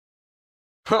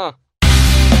Huh.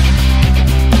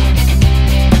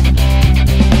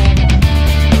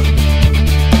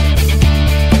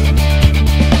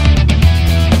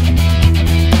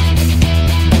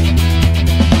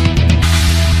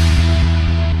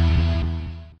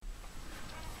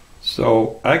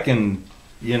 So I can,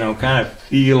 you know, kind of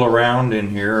feel around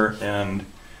in here, and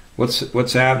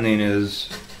what's happening is,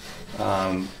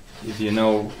 if you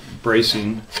know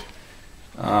bracing,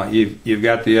 you've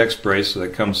got the X brace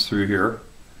that comes through here.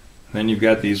 Then you've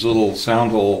got these little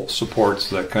sound hole supports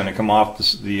that kind of come off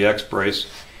the X brace,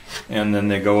 and then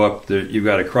they go up. You've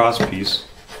got a cross piece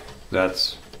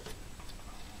that's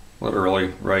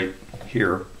literally right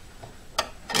here.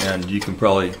 And you can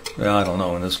probably, well, I don't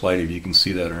know in this light if you can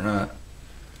see that or not.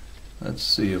 Let's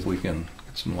see if we can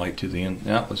get some light to the end.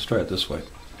 Yeah, let's try it this way.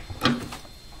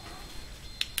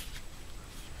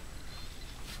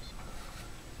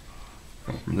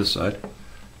 From this side,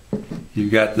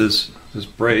 you've got this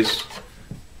brace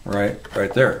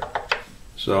right there.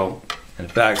 So, in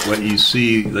fact, what you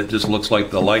see that just looks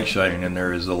like the light shining in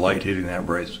there is the light hitting that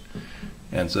brace,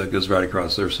 and so it goes right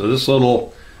across there. So this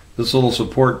little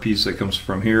support piece that comes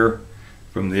from here,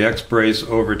 from the X brace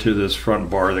over to this front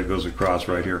bar that goes across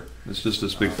right here. It's just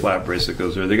this big flat brace that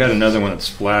goes there. They got another one that's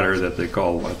flatter that they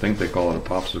call, I think they call it a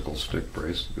popsicle stick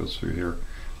brace. It goes through here.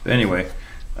 But anyway,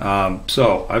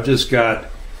 so I've just got,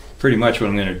 pretty much what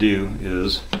I'm going to do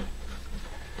is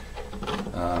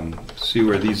see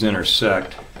where these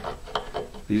intersect.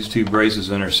 These two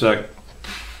braces intersect.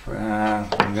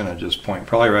 I'm going to just point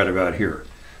probably right about here.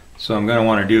 So I'm going to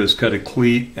want to do is cut a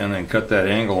cleat and then cut that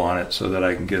angle on it so that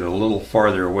I can get a little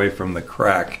farther away from the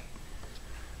crack.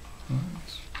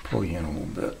 Let's pull you in a little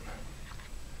bit.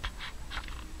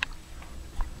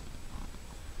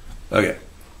 Okay.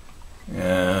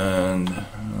 And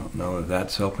I don't know if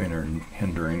that's helping or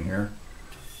hindering here.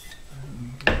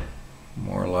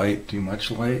 More light, too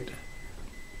much light,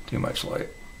 too much light.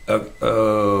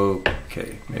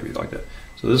 Okay, maybe like that.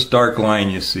 So this dark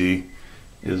line you see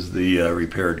is the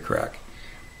repaired crack,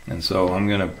 and so I'm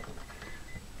gonna,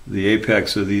 the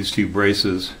apex of these two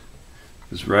braces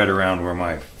is right around where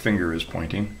my finger is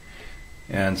pointing,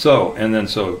 and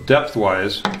so depth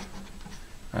wise,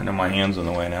 I know my hand's in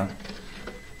the way now,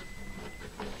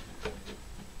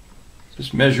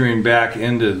 just measuring back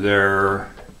into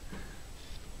there,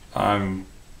 I'm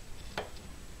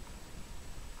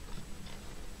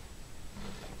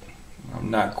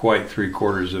not quite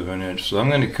 3/4 of an inch, so I'm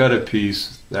going to cut a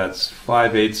piece that's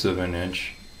 5/8 of an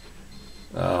inch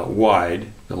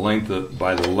wide, the length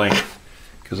by the length,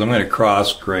 because I'm going to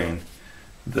cross grain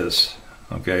this.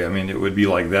 Okay, I mean it would be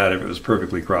like that if it was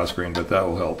perfectly cross grained, but that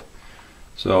will help.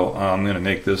 So I'm going to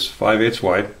make this 5/8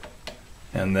 wide,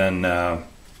 and then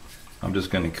I'm just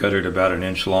going to cut it about an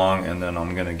inch long, and then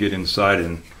I'm going to get inside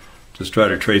and just try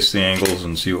to trace the angles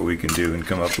and see what we can do and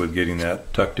come up with getting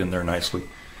that tucked in there nicely.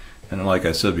 And like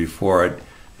I said before,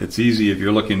 it's easy if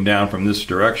you're looking down from this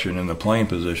direction in the plane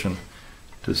position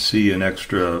to see an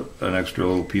extra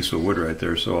little piece of wood right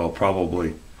there. So I'll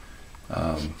probably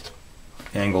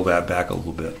angle that back a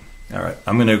little bit. All right,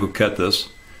 I'm going to go cut this,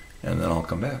 and then I'll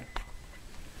come back.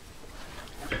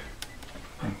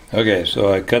 Okay,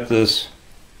 so I cut this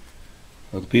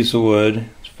with a piece of wood.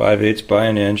 It's 5/8 by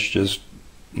an inch, just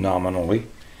nominally,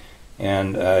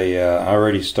 and I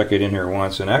already stuck it in here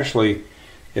once. And actually,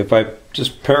 if I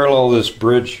just parallel this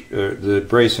bridge, the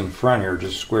brace in front here,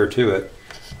 just square to it,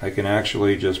 I can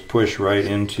actually just push right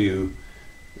into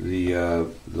the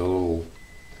little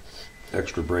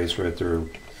extra brace right there,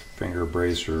 finger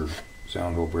brace or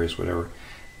sound hole brace, whatever.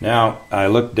 Now, I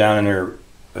looked down in there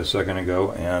a second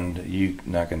ago, and you're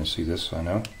not going to see this, I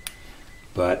know,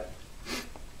 but,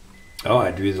 oh,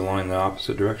 I drew the line in the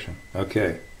opposite direction.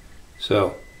 Okay,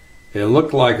 so it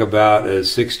looked like about a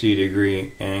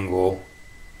 60-degree angle,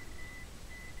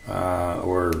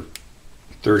 or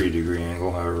 30-degree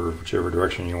angle, however, whichever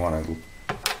direction you want to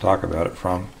talk about it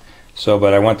from. So,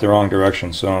 but I went the wrong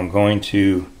direction, so I'm going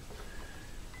to,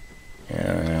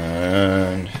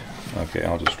 and okay,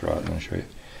 I'll just draw it and show you.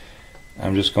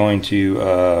 I'm just going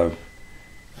to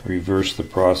reverse the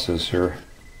process here,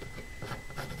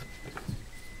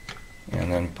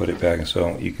 and then put it back, and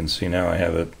so you can see now I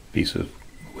have a piece of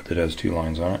wood that has two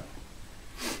lines on it,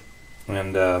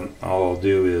 and all I'll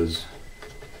do is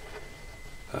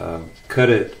cut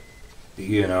it,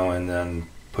 you know, and then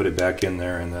put it back in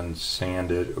there, and then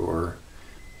sand it or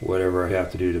whatever I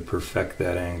have to do to perfect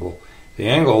that angle. The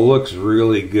angle looks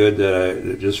really good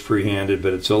that just freehanded,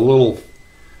 but it's a little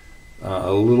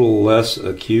less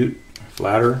acute,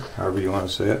 flatter, however you want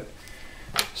to say it.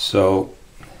 So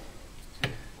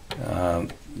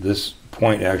this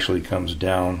point actually comes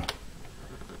down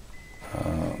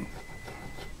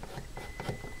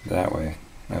that way.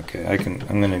 Okay,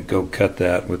 I'm going to go cut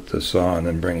that with the saw and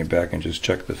then bring it back and just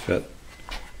check the fit.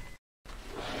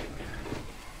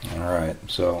 Alright,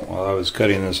 so while I was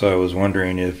cutting this, I was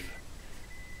wondering if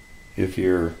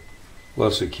you're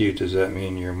less acute, does that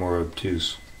mean you're more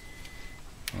obtuse?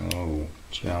 Oh,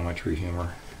 geometry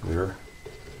humor there.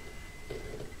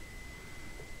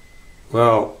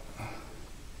 Well,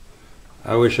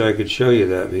 I wish I could show you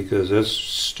that because that's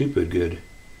stupid good.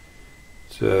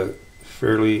 It's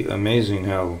fairly amazing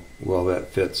how well that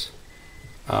fits.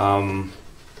 But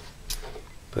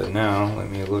now let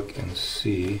me look and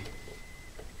see.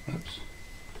 Oops.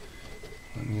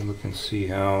 Let me look and see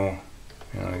how.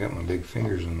 I got my big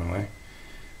fingers in the way.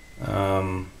 I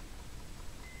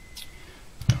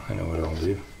know what I'll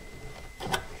do.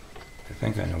 I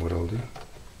think I know what I'll do.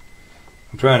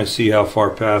 I'm trying to see how far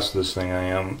past this thing I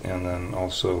am, and then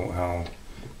also how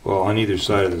well on either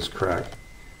side of this crack.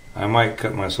 I might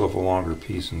cut myself a longer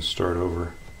piece and start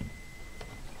over.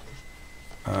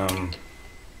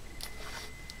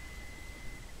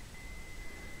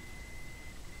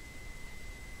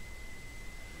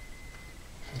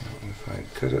 If I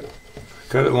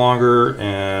cut it longer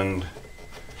and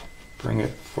bring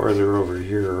it farther over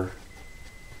here.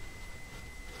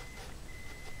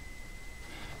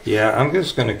 Yeah, I'm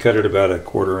just going to cut it about a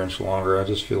 1/4 inch longer. I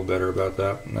just feel better about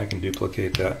that, and I can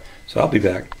duplicate that. So I'll be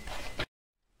back.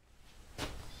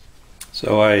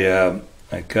 So I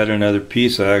cut another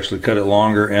piece. I actually cut it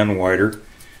longer and wider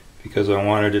because I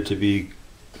wanted it to be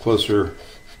closer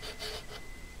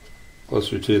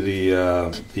to the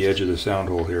edge of the sound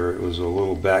hole here. It was a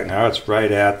little back. Now it's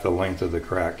right at the length of the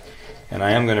crack, and I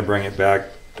am going to bring it back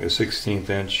a 1/16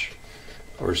 inch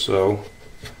or so.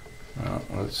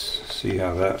 Let's see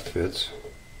how that fits.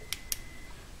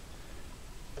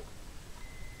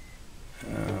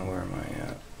 Where am I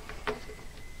at?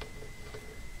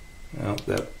 Well,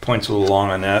 that point's a little long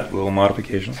on that, little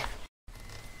modification.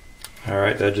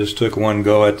 Alright, that just took one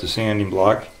go at the sanding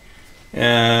block.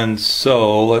 And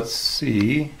so, let's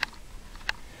see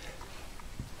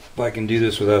if I can do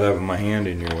this without having my hand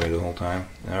in your way the whole time.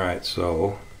 Alright,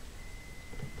 so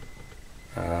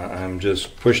I'm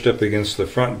just pushed up against the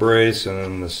front brace and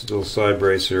then this little side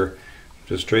brace here.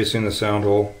 Just tracing the sound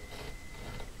hole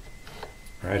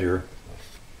right here.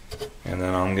 And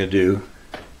then all I'm going to do,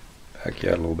 back you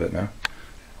out a little bit now.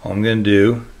 All I'm going to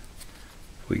do,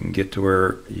 if we can get to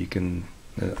where you can,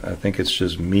 I think it's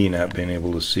just me not being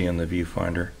able to see in the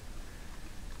viewfinder.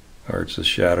 Or it's a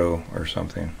shadow or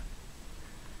something.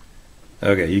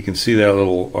 Okay, you can see that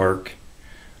little arc. What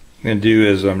I'm going to do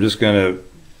is I'm just going to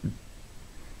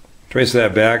trace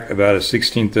that back about a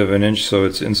 1/16 of an inch so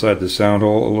it's inside the sound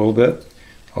hole a little bit.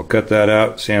 I'll cut that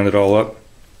out, sand it all up.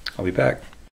 I'll be back.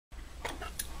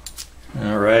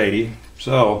 Alrighty,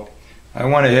 so I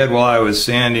went ahead while I was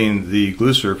sanding the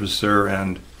glue surface there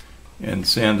and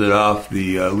sanded off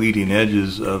the leading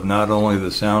edges of not only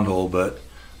the sound hole but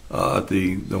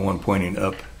the one pointing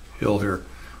uphill here,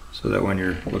 so that when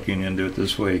you're looking into it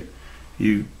this way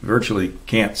you virtually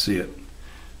can't see it.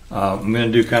 I'm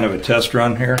going to do kind of a test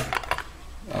run here.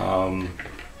 I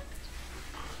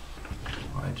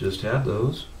just had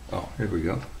those. Oh, here we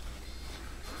go.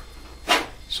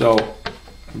 So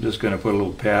I'm just going to put a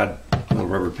little pad, a little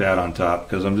rubber pad on top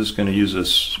because I'm just going to use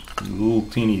this little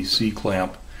teeny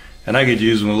C-clamp, and I could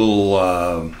use a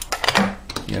little,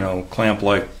 you know, clamp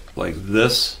like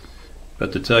this.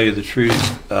 But to tell you the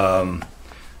truth,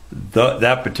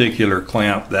 that particular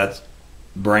clamp, that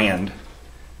brand,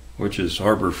 which is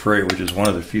Harbor Freight, which is one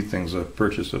of the few things I've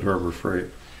purchased at Harbor Freight,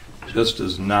 just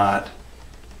does not,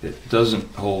 it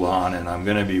doesn't hold on, and I'm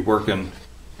going to be working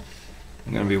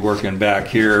back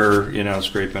here, you know,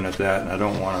 scraping at that, and I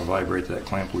don't want to vibrate that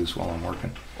clamp loose while I'm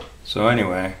working. So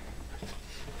anyway,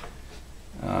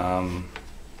 I'm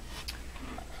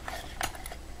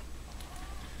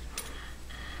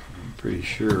pretty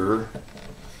sure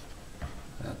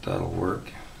that that'll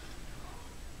work.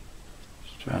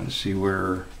 Just trying to see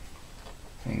where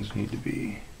things need to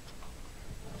be.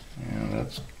 Yeah,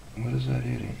 that's, what is that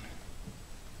hitting?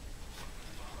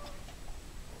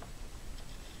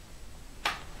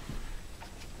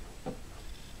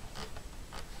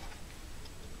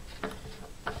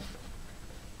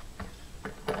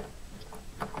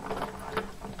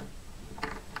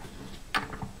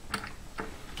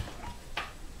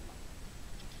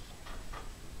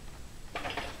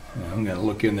 I'm going to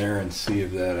look in there and see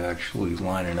if that actually is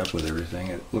lining up with everything.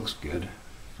 It looks good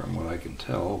from what I can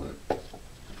tell, but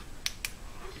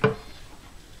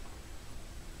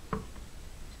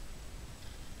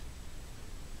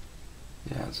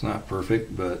yeah, it's not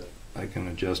perfect, but I can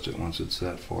adjust it once it's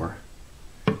that far.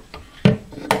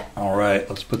 Alright,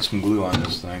 let's put some glue on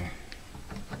this thing.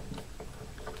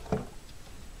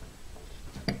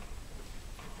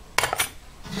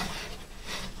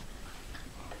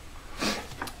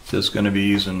 Just going to be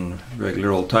using regular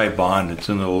old Tide Bond. It's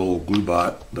in a little glue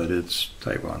bot, but it's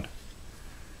Tide Bond.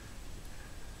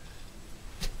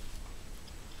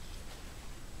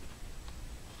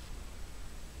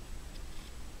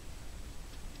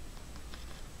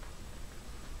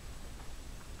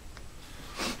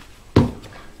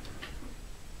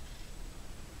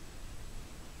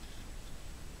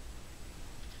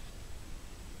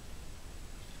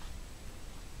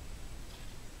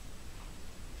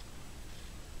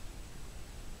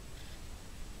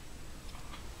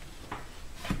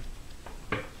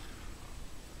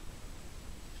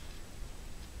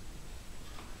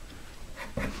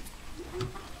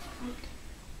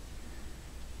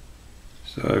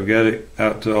 So I've got it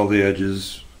out to all the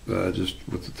edges, just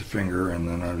with the finger, and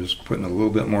then I'm just putting a little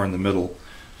bit more in the middle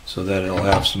so that it'll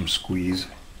have some squeeze.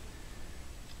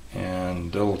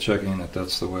 And double checking that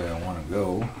that's the way I want to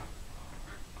go.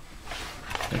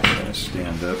 I think I'm going to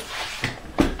stand up.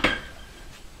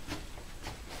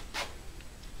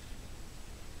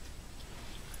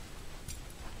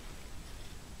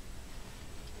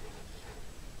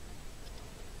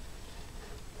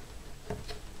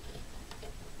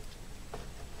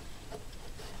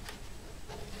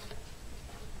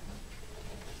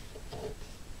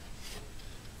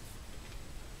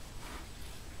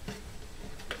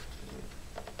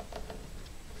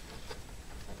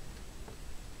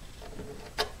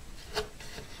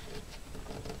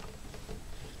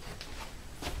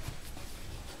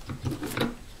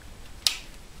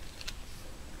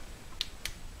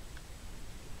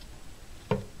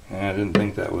 I didn't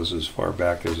think that was as far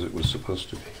back as it was supposed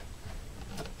to be.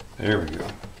 There we go.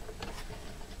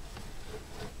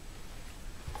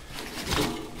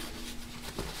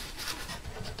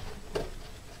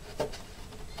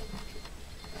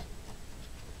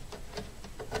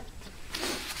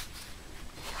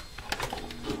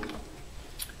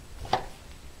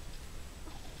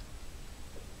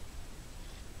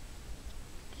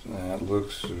 So that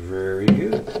looks very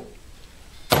good.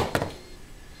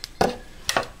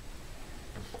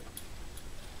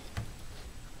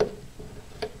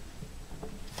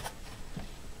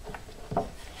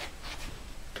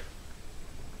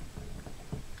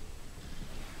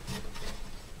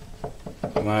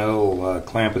 My little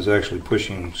clamp is actually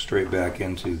pushing straight back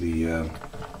into the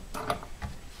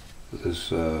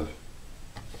this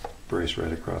brace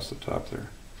right across the top there.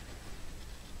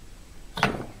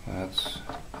 So let's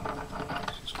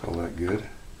just call that good.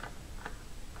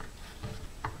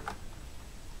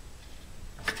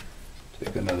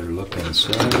 Take another look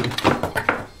inside.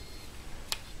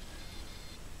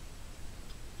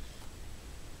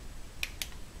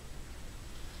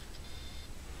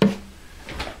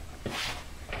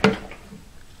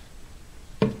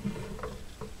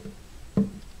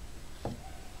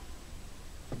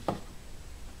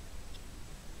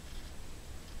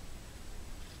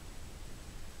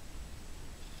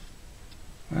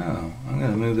 Oh, I'm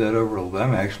going to move that over a little bit.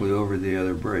 I'm actually over the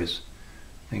other brace.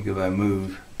 I think if I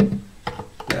move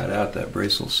that out, that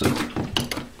brace will sit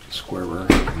squarer,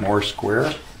 more square.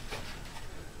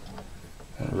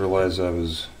 I didn't realize I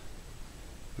was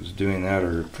doing that,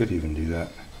 or could even do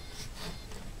that.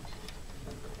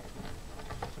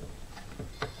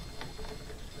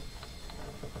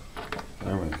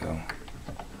 There we go.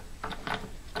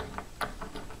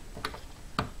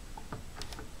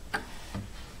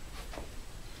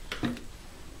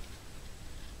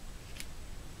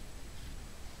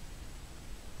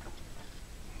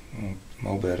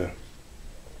 Mo better.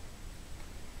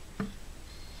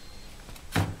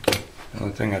 The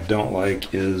only thing I don't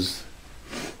like is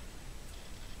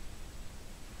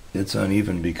it's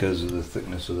uneven because of the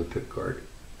thickness of the pick guard.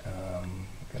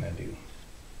 What can I do?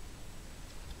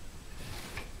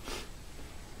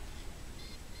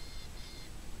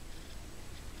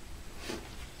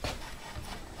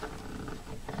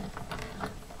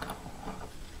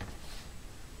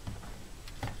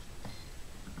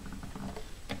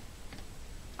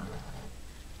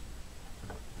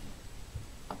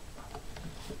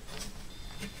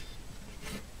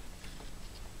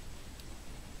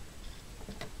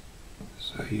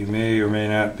 So you may or may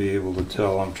not be able to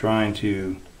tell, I'm trying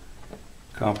to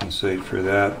compensate for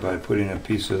that by putting a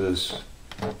piece of this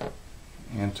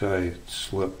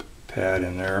anti-slip pad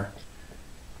in there.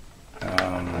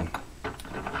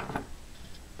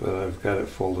 But I've got it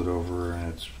folded over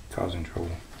and it's causing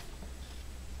trouble.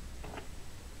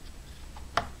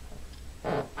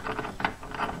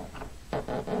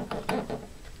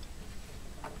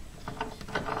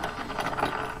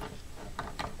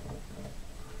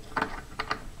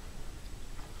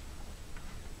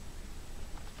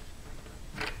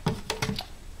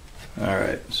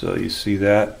 So you see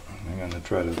that. I'm going to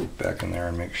try to look back in there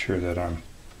and make sure that I'm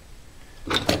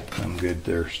good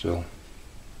there still.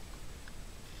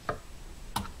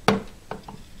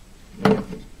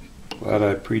 Glad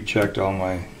I pre-checked all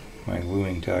my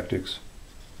gluing tactics.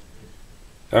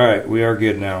 Alright, we are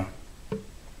good now.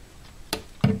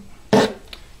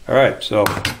 Alright, so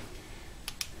I'm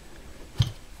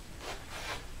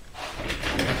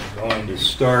going to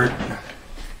start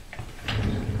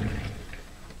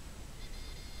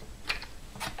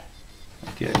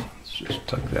okay, let's just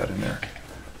tuck that in there.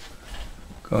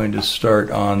 Going to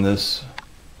start on this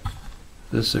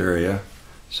area.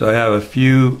 So I have a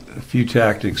few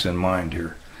tactics in mind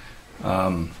here.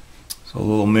 So a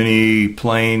little mini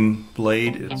plain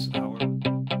blade. It's